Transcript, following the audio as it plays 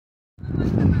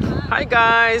Hi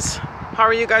guys, how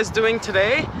are you guys doing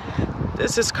today?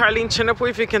 This is Carlene Chinapoo.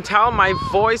 If you can tell, my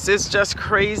voice is just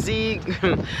crazy.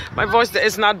 My voice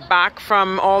is not back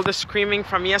from all the screaming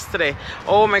from yesterday.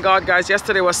 Oh my god guys,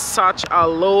 yesterday was such a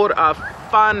load of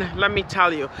fun, let me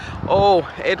tell you. Oh,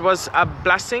 it was a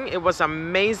blessing. It was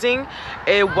amazing.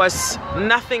 It was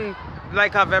nothing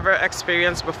like I've ever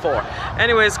experienced before.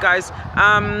 Anyways guys,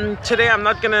 today I'm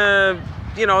not gonna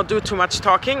do too much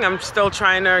talking. I'm still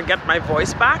trying to get my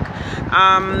voice back,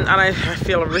 and I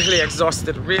feel really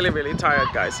exhausted, really tired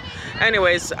guys.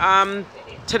 Anyways,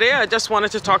 today I just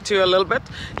wanted to talk to you a little bit.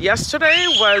 Yesterday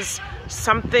was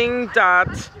something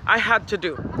that I had to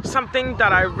do, something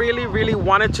that I really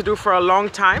wanted to do for a long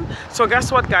time. So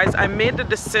guess what guys, I made the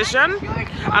decision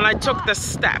and I took the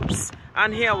steps.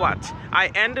 And here what? I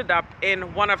ended up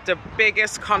in one of the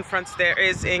biggest conferences there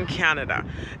is in Canada.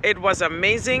 It was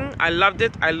amazing. I loved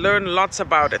it. I learned lots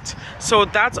about it. So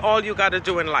that's all you got to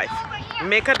do in life.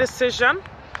 Make a decision,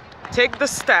 take the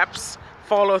steps,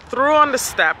 follow through on the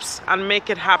steps, and make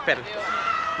it happen.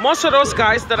 Most of those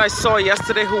guys that I saw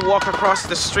yesterday who walk across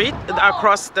the street,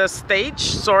 across the stage,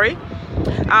 sorry,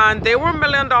 and they were $1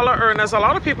 million earners. A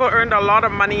lot of people earned a lot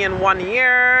of money in 1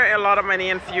 year, a lot of money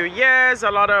in a few years,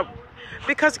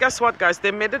 because guess what guys,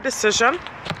 they made a decision,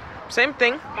 same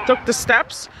thing, took the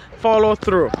steps, follow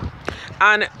through.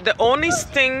 And the only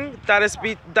thing that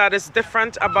is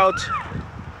different about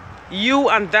you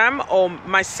and them, or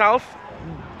myself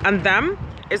and them,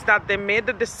 is that they made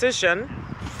the decision,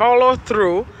 follow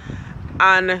through,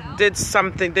 and did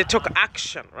something. They took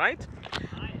action, right?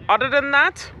 Other than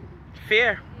that,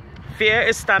 fear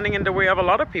is standing in the way of a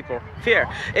lot of people. Fear.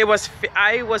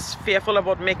 I was fearful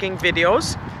about making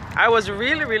videos. I was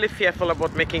really fearful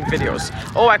about making videos.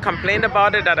 Oh, I complained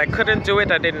about it, that I couldn't do it.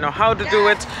 I didn't know how to do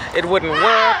it. It wouldn't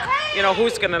work.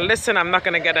 Who's gonna listen? I'm not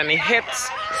gonna get any hits,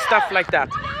 stuff like that.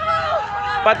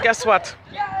 But guess what?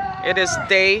 It is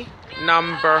day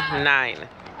number 9.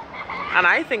 And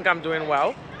I think I'm doing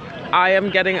well. I am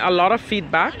getting a lot of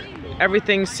feedback.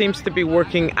 Everything seems to be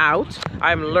working out.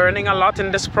 I'm learning a lot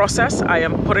in this process. I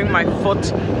am putting my foot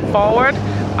forward.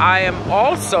 I am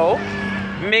also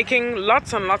making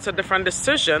lots and lots of different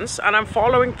decisions, and I'm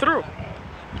following through.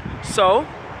 So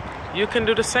you can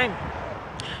do the same.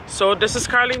 So this is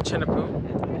Carlene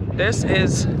Chinapoo. This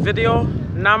is video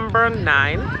number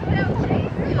 9.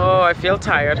 Oh, I feel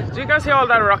tired. Do you guys hear all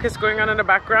that ruckus going on in the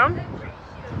background?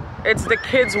 It's the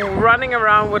kids running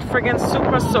around with friggin'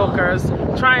 super soakers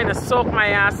trying to soak my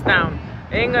ass down.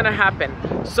 Ain't gonna happen.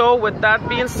 So with that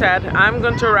being said, I'm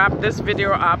going to wrap this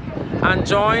video up and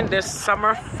join this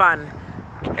summer fun.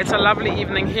 It's a lovely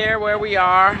evening here where we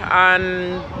are,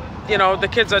 and the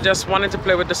kids are just wanting to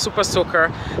play with the super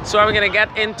soaker. So I'm gonna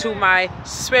get into my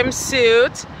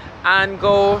swimsuit and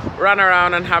go run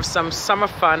around and have some summer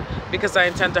fun, because I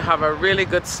intend to have a really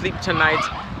good sleep tonight,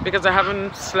 because I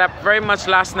haven't slept very much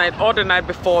last night or the night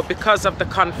before because of the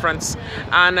conference.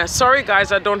 And sorry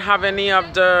guys, I don't have any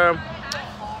of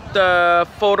the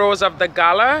photos of the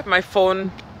gala. My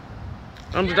phone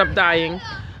ended up dying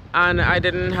and I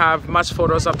didn't have much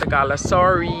photos of the gala,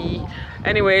 sorry.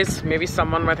 Anyways, maybe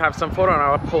someone might have some photo and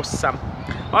I'll post some.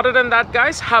 Other than that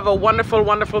guys, have a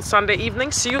wonderful Sunday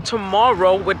evening. See you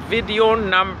tomorrow with video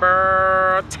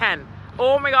number 10.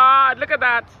 Oh my god, look at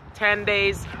that, 10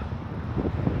 days.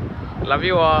 Love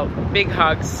you all, big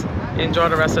hugs, enjoy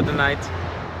the rest of the night.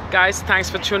 Guys, thanks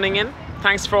for tuning in.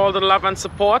 Thanks for all the love and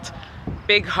support.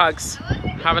 Big hugs,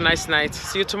 have a nice night.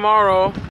 See you tomorrow.